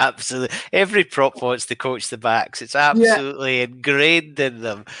 Absolutely. Every prop wants to coach the backs. It's absolutely ingrained in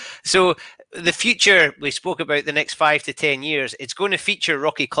them. So the future, we spoke about the next 5 to 10 years, it's going to feature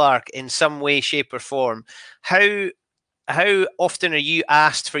Rocky Clark in some way, shape or form. How often are you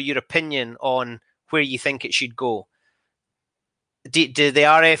asked for your opinion on where you think it should go? Do the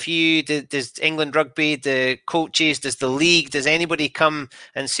RFU, does England Rugby, the coaches, does the league, does anybody come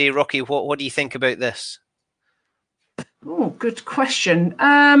and say, Rocky, what do you think about this? Oh, good question.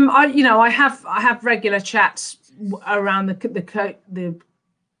 I have regular chats around the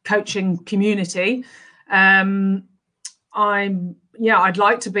coaching community. I'd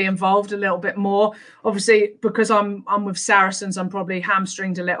like to be involved a little bit more. Obviously, because I'm with Saracens, I'm probably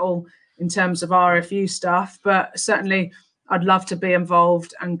hamstringed a little in terms of RFU stuff, but certainly I'd love to be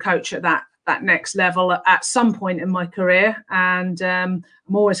involved and coach at that next level at some point in my career. And I'm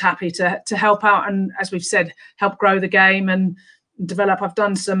always happy to help out and, as we've said, help grow the game and develop. I've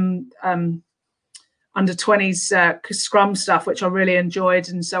done some under 20s scrum stuff, which I really enjoyed.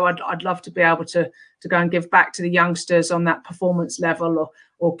 And so I'd love to be able to go and give back to the youngsters on that performance level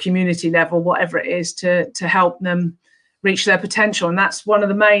or community level, whatever it is, to help them reach their potential. And that's one of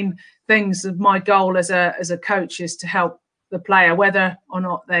the main things of my goal as a coach, is to help the player, whether or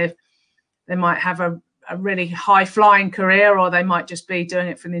not they might have a really high flying career, or they might just be doing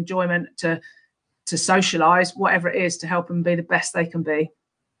it for the enjoyment to socialize, whatever it is, to help them be the best they can be.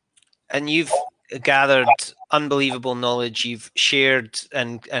 And you've gathered unbelievable knowledge. You've shared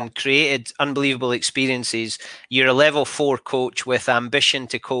and created unbelievable experiences. You're a level 4 coach with ambition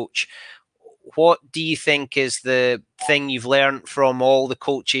to coach. What do you think is the thing you've learned from all the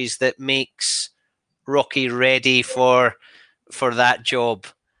coaches that makes Rocky ready for that job?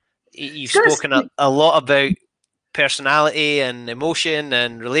 You've spoken a lot about personality and emotion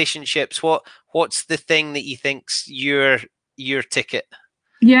and relationships. What's the thing that you think's your ticket?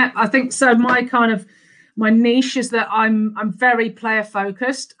 Yeah, I think so. My niche is that I'm very player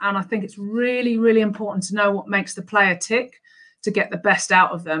focused, and I think it's really, really important to know what makes the player tick to get the best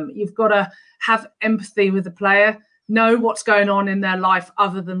out of them. You've got to have empathy with the player, know what's going on in their life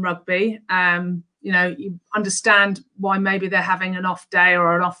other than rugby. You understand why maybe they're having an off day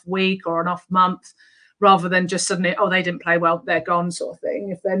or an off week or an off month, rather than just suddenly, oh, they didn't play well, they're gone, sort of thing.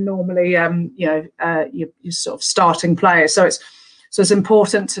 If they're normally, you're sort of starting players, so it's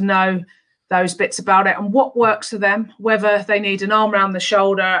important to know those bits about it and what works for them, whether they need an arm around the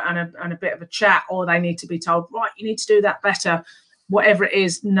shoulder and a bit of a chat, or they need to be told, right, you need to do that better. Whatever it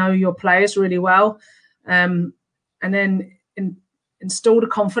is, know your players really well, and then install the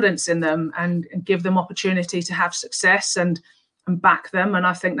confidence in them and give them opportunity to have success and back them. And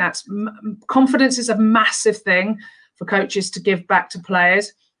I think that's confidence is a massive thing for coaches to give back to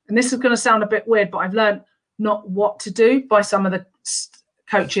players. And this is going to sound a bit weird, but I've learned not what to do by some of the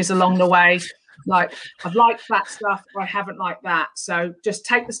coaches along the way. Like, I've liked that stuff, or I haven't liked that. So just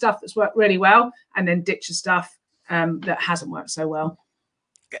take the stuff that's worked really well and then ditch the stuff that hasn't worked so well.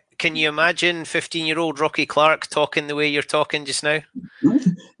 Can you imagine 15-year-old Rocky Clark talking the way you're talking just now?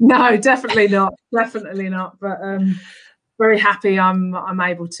 No, definitely not. Definitely not. But very happy I'm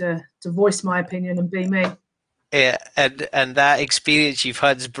able to voice my opinion and be me. Yeah, and that experience you've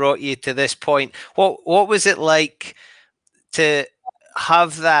had has brought you to this point. What was it like to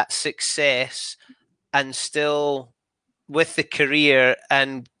have that success and still with the career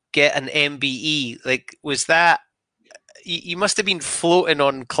and get an MBE? Like, was that, you must have been floating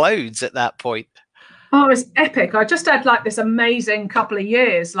on clouds at that point. Oh, it was epic. I just had like this amazing couple of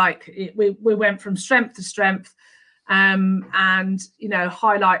years. Like we went from strength to strength, and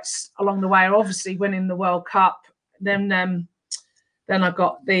highlights along the way are obviously winning the World Cup. Then I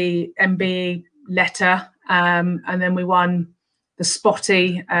got the MBE letter, and then we won the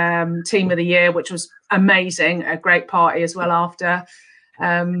Spotty Team of the Year, which was amazing. A great party as well after,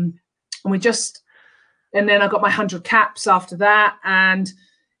 and then I got my 100 caps after that, and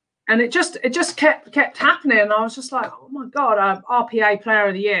it just kept happening. And I was just like, oh my God, RPA Player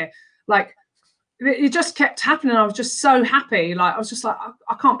of the Year. Like, it just kept happening. I was just so happy. Like, I was just like,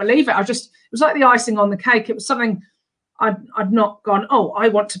 I can't believe it. It was like the icing on the cake. It was something I'd not gone, oh, I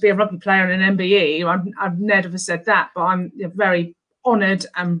want to be a rugby player in an MBE. I've never said that, but I'm very honoured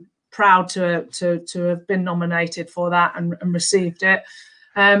and proud to have been nominated for that and received it.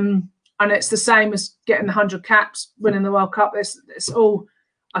 And it's the same as getting the 100 caps, winning the World Cup. It's all,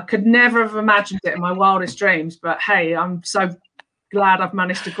 I could never have imagined it in my wildest dreams. But hey, I'm so glad I've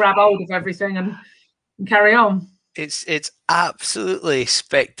managed to grab hold of everything and carry on. It's absolutely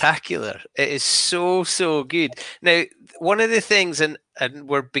spectacular. It is so good. Now, one of the things, and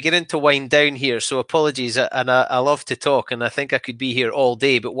we're beginning to wind down here, so apologies, and I love to talk, and I think I could be here all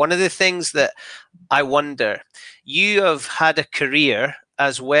day, but one of the things that I wonder, you have had a career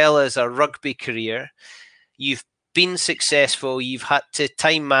as well as a rugby career. You've been successful, you've had to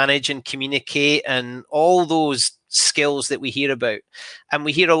time manage and communicate and all those skills that we hear about. And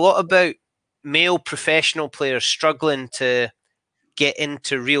we hear a lot about male professional players struggling to get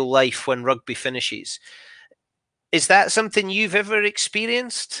into real life when rugby finishes. Is that something you've ever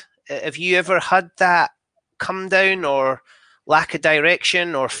experienced? Have you ever had that come down, or lack of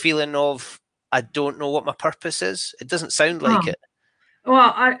direction, or feeling of, I don't know what my purpose is? It doesn't sound like it.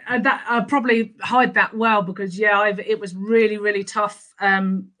 Well, I probably hide that well, because it was really, really tough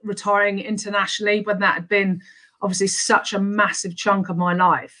retiring internationally, but that had been obviously such a massive chunk of my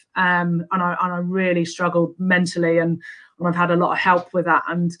life, and I really struggled mentally, and I've had a lot of help with that,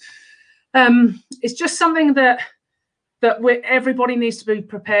 and it's just something that everybody needs to be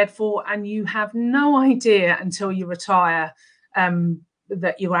prepared for, and you have no idea until you retire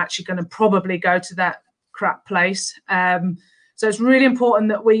that you're actually going to probably go to that crap place. So it's really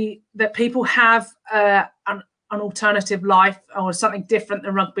important that people have an alternative life or something different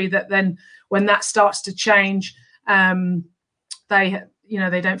than rugby, that then when that starts to change, they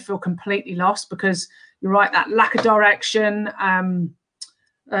don't feel completely lost, because you're right, that lack of direction,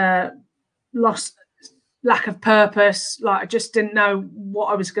 lack of purpose. Like, I just didn't know what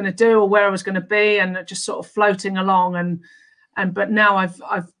I was going to do or where I was going to be, and just sort of floating along. But now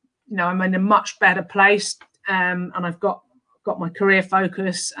I'm in a much better place, and I've got my career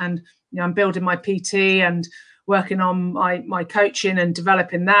focus, and I'm building my PT and working on my coaching and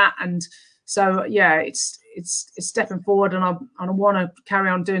developing that. And so it's stepping forward, and I want to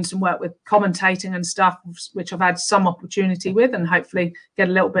carry on doing some work with commentating and stuff, which I've had some opportunity with, and hopefully get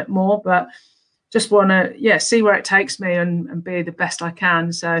a little bit more, but just want to see where it takes me and be the best I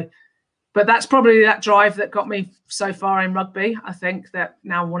can. So, but that's probably that drive that got me so far in rugby. I think that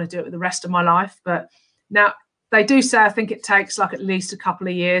now I want to do it with the rest of my life. But now they do say, I think it takes like at least a couple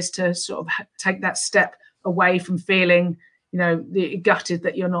of years to sort of take that step away from feeling, gutted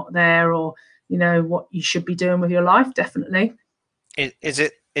that you're not there, or, what you should be doing with your life. Definitely. Is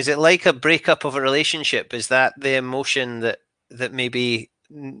it like a breakup of a relationship? Is that the emotion that maybe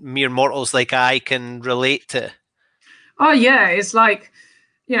mere mortals like I can relate to. Oh yeah, it's like,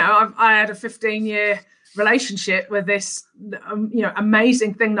 I had a 15-year relationship with this,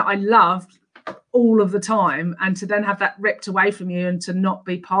 amazing thing that I loved all of the time, and to then have that ripped away from you and to not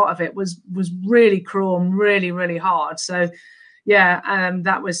be part of it was really cruel and really, really hard. So yeah,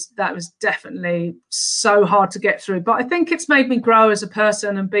 that was definitely so hard to get through. But I think it's made me grow as a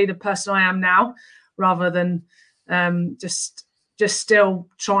person and be the person I am now, rather than just still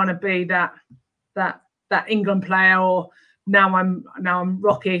trying to be that England player, or now I'm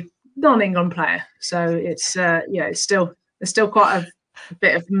Rocky, non-England player. So it's there's still quite a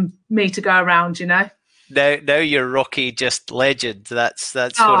bit of me to go around, Now you're Rocky, just legend. That's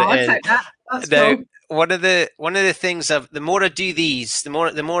what it I'll is. take that. That's now, cool. One of the things the more I do these, the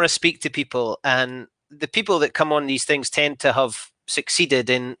more I speak to people, and the people that come on these things tend to have succeeded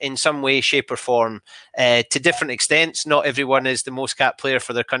in some way, shape or form, to different extents. Not everyone is the most capped player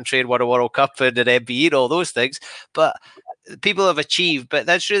for their country and won a World Cup and an MBE and all those things, but people have achieved. But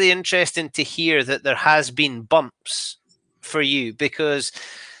that's really interesting to hear that there has been bumps for you, because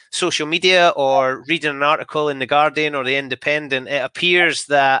social media or reading an article in The Guardian or The Independent, it appears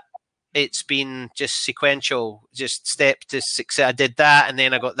that it's been just sequential, just step to success. I did that, and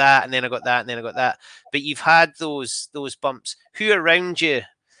then I got that, and then I got that, and then I got that. But you've had those bumps. Who around you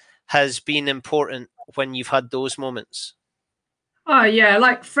has been important when you've had those moments? Oh yeah,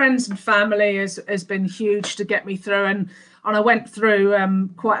 like friends and family has been huge to get me through, and I went through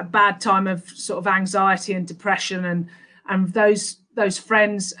quite a bad time of sort of anxiety and depression, and those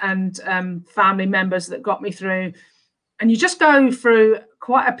friends and family members that got me through. And you just go through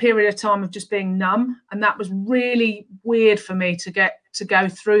quite a period of time of just being numb. And that was really weird for me to go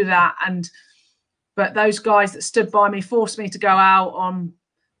through that. But those guys that stood by me forced me to go out on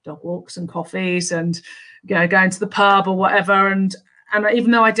dog walks and coffees and going to the pub or whatever. And even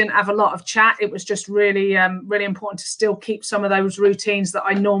though I didn't have a lot of chat, it was just really, really important to still keep some of those routines that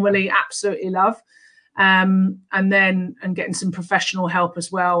I normally absolutely love. And getting some professional help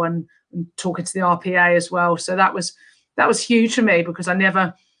as well, and talking to the RPA as well. So that was huge for me, because I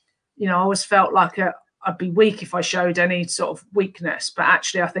never, I always felt like I'd be weak if I showed any sort of weakness. But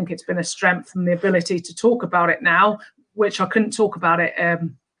actually, I think it's been a strength and the ability to talk about it now, which I couldn't talk about it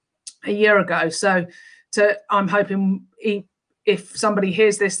a year ago. So I'm hoping if somebody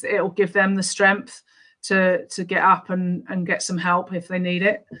hears this, it'll give them the strength to get up and get some help if they need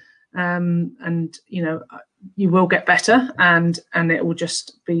it. You will get better, and it will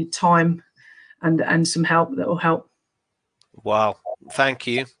just be time and some help that will help. Wow, thank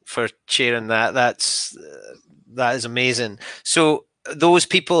you for sharing that. That is amazing. So those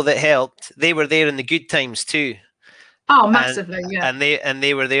people that helped, they were there in the good times too. Oh, massively, yeah. And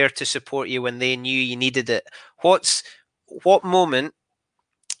they were there to support you when they knew you needed it. What moment?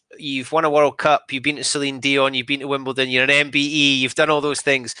 You've won a World Cup, you've been to Celine Dion, you've been to Wimbledon, you're an MBE, you've done all those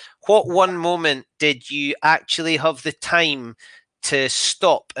things. What one moment did you actually have the time to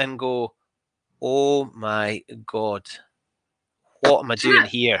stop and go, oh my God, what am I doing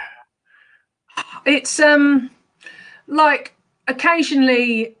here? It's like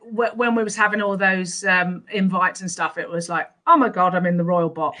occasionally when we was having all those invites and stuff, it was like, oh my God, I'm in the royal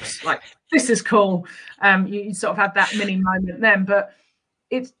box. Like, this is cool. You sort of had that mini moment then, but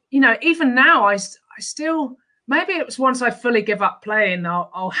it's, even now I still, maybe it was once I fully give up playing,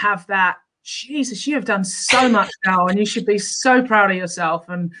 I'll have that, Jesus, you have done so much now and you should be so proud of yourself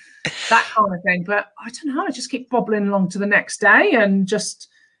and that kind of thing. But I don't know, I just keep bobbling along to the next day and just,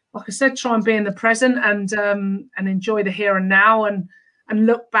 like I said, try and be in the present and enjoy the here and now and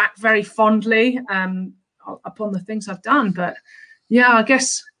look back very fondly upon the things I've done. But yeah, I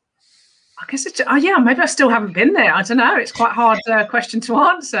guess it's, maybe I still haven't been there. I don't know. It's quite a hard question to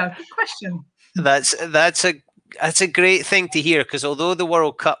answer. Good question. That's a great thing to hear, because although the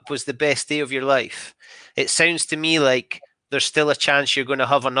World Cup was the best day of your life, it sounds to me like there's still a chance you're going to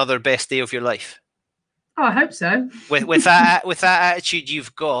have another best day of your life. Oh, I hope so. With that attitude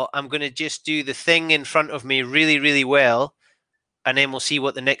you've got, I'm going to just do the thing in front of me really, really well, and then we'll see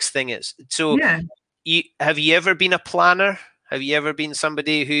what the next thing is. So, have you ever been a planner? Have you ever been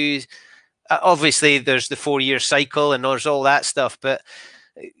somebody who's obviously there's the 4-year cycle and there's all that stuff, but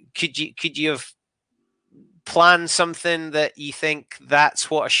could you have planned something that you think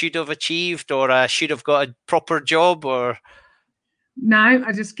that's what I should have achieved, or I should have got a proper job, or? No,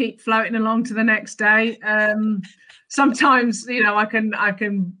 I just keep floating along to the next day. Sometimes, I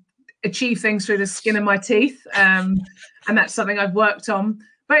can achieve things through the skin of my teeth, and that's something I've worked on.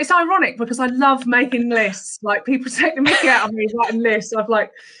 But it's ironic because I love making lists. Like, people take the mickey out of me writing lists. I've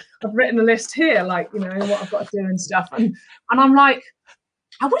written a list here, like, what I've got to do and stuff. And I'm like,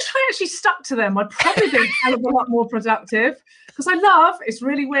 I wish I actually stuck to them. I'd probably be a hell of a lot more productive, because it's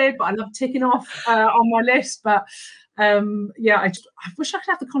really weird, but I love ticking off on my list. But I wish I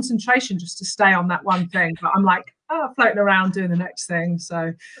could have the concentration just to stay on that one thing. But I'm like, floating around doing the next thing.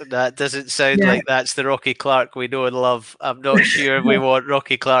 So that doesn't sound like that's the Rocky Clark we know and love. I'm not sure we want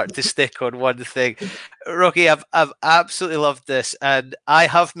Rocky Clark to stick on one thing. Rocky, I've absolutely loved this, and I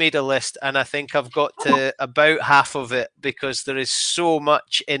have made a list, and I think I've got to about half of it because there is so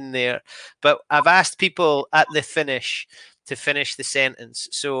much in there. But I've asked people at the finish to finish the sentence,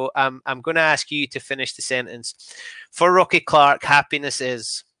 so I'm going to ask you to finish the sentence. For Rocky Clark, happiness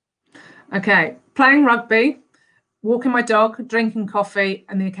is playing rugby, walking my dog, drinking coffee,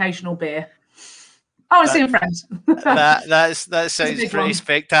 and the occasional beer. Oh, seeing friends. that sounds pretty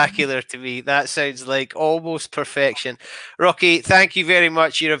spectacular to me. That sounds like almost perfection. Rocky, thank you very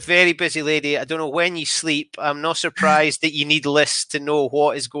much. You're a very busy lady. I don't know when you sleep. I'm not surprised that you need lists to know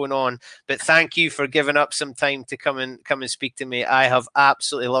what is going on. But thank you for giving up some time to come and speak to me. I have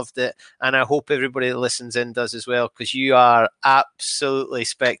absolutely loved it, and I hope everybody that listens in does as well, because you are absolutely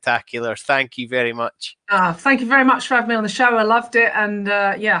spectacular. Thank you very much. Thank you very much for having me on the show. I loved it, and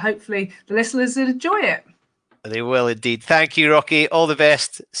hopefully the listeners will enjoy it. They will indeed. Thank you, Rocky. All the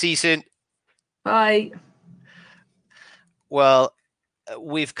best. See you soon. Bye. Well,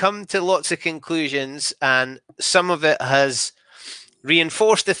 we've come to lots of conclusions, and some of it has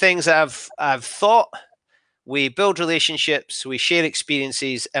reinforced the things that I've thought. We build relationships, we share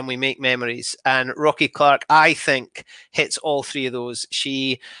experiences, and we make memories. And Rocky Clark, I think, hits all three of those.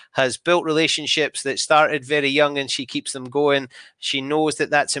 She has built relationships that started very young, and she keeps them going. She knows that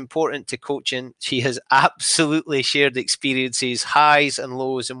that's important to coaching. She has absolutely shared experiences, highs and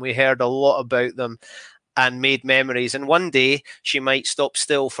lows, and we heard a lot about them and made memories. And one day she might stop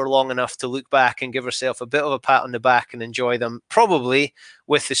still for long enough to look back and give herself a bit of a pat on the back and enjoy them, probably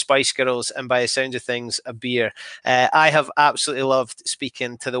with the Spice Girls, and by the sound of things, a beer. I have absolutely loved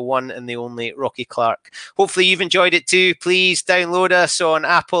speaking to the one and the only Rocky Clark. Hopefully you've enjoyed it too. Please download us on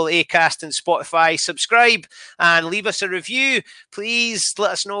Apple, Acast and Spotify. Subscribe and leave us a review. Please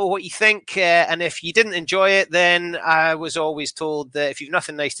let us know what you think. And if you didn't enjoy it, then I was always told that if you've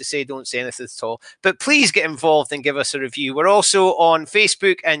nothing nice to say, don't say anything at all. But please get involved and give us a review. We're also on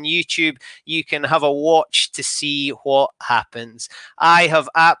Facebook and YouTube. You can have a watch to see what happens. I have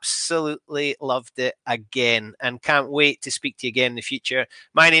absolutely loved it again and can't wait to speak to you again in the future.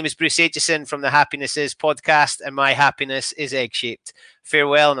 My name is Bruce Aitchison from the Happiness Is podcast, and my happiness is egg-shaped.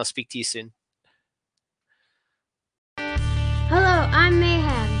 Farewell, and I'll speak to you soon. Hello, I'm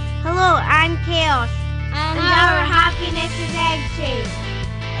Mayhem. Hello, I'm Chaos. And our happiness is egg-shaped.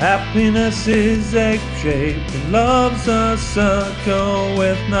 Happiness is egg-shaped and love's a circle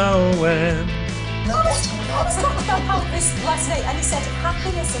with no end. I was talking about this last night, and he said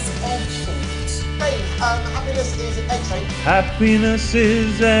happiness is egg-shaped. Happiness is egg-shaped. Happiness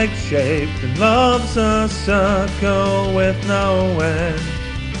is egg-shaped and love's a circle with no end.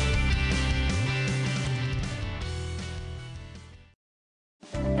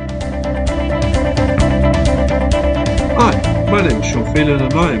 Hi, my name is Sean Phelan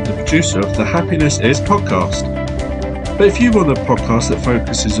and I am the producer of the Happiness Is podcast. But if you want a podcast that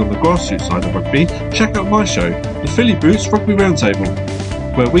focuses on the grassroots side of rugby, check out my show, the Philly Boots Rugby Roundtable,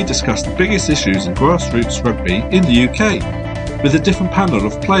 where we discuss the biggest issues in grassroots rugby in the UK, with a different panel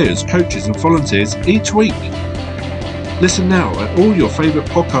of players, coaches and volunteers each week. Listen now at all your favourite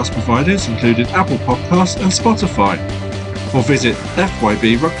podcast providers, including Apple Podcasts and Spotify, or visit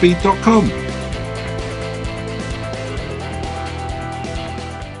fybrugby.com.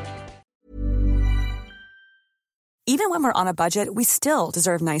 Even when we're on a budget, we still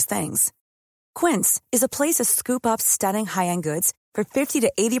deserve nice things. Quince is a place to scoop up stunning high-end goods for 50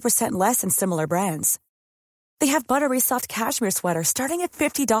 to 80% less than similar brands. They have buttery soft cashmere sweaters starting at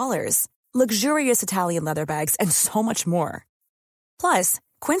 $50, luxurious Italian leather bags, and so much more. Plus,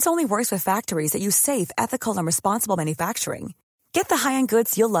 Quince only works with factories that use safe, ethical, and responsible manufacturing. Get the high-end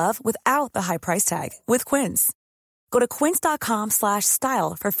goods you'll love without the high price tag with Quince. Go to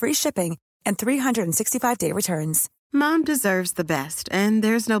quince.com/style for free shipping and 365-day returns. Mom deserves the best, and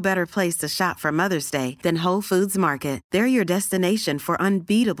there's no better place to shop for Mother's Day than Whole Foods Market. They're your destination for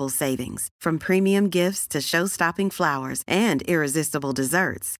unbeatable savings, from premium gifts to show-stopping flowers and irresistible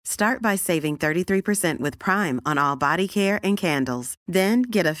desserts. Start by saving 33% with Prime on all body care and candles. Then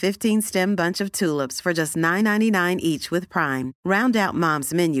get a 15-stem bunch of tulips for just $9.99 each with Prime. Round out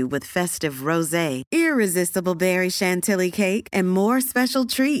Mom's menu with festive rosé, irresistible berry chantilly cake, and more special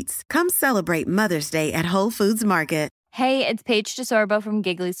treats. Come celebrate Mother's Day at Whole Foods Market. Hey, it's Paige DeSorbo from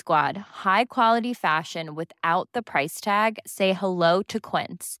Giggly Squad. High quality fashion without the price tag. Say hello to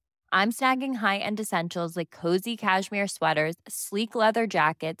Quince. I'm snagging high-end essentials like cozy cashmere sweaters, sleek leather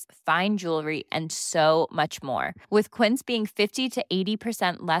jackets, fine jewelry, and so much more. With Quince being 50 to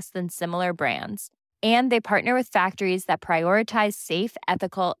 80% less than similar brands. And they partner with factories that prioritize safe,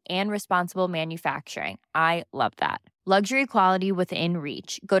 ethical, and responsible manufacturing. I love that. Luxury quality within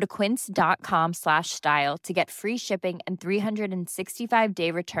reach. Go to quince.com/style to get free shipping and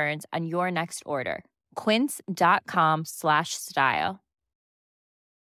 365-day returns on your next order. Quince.com/style.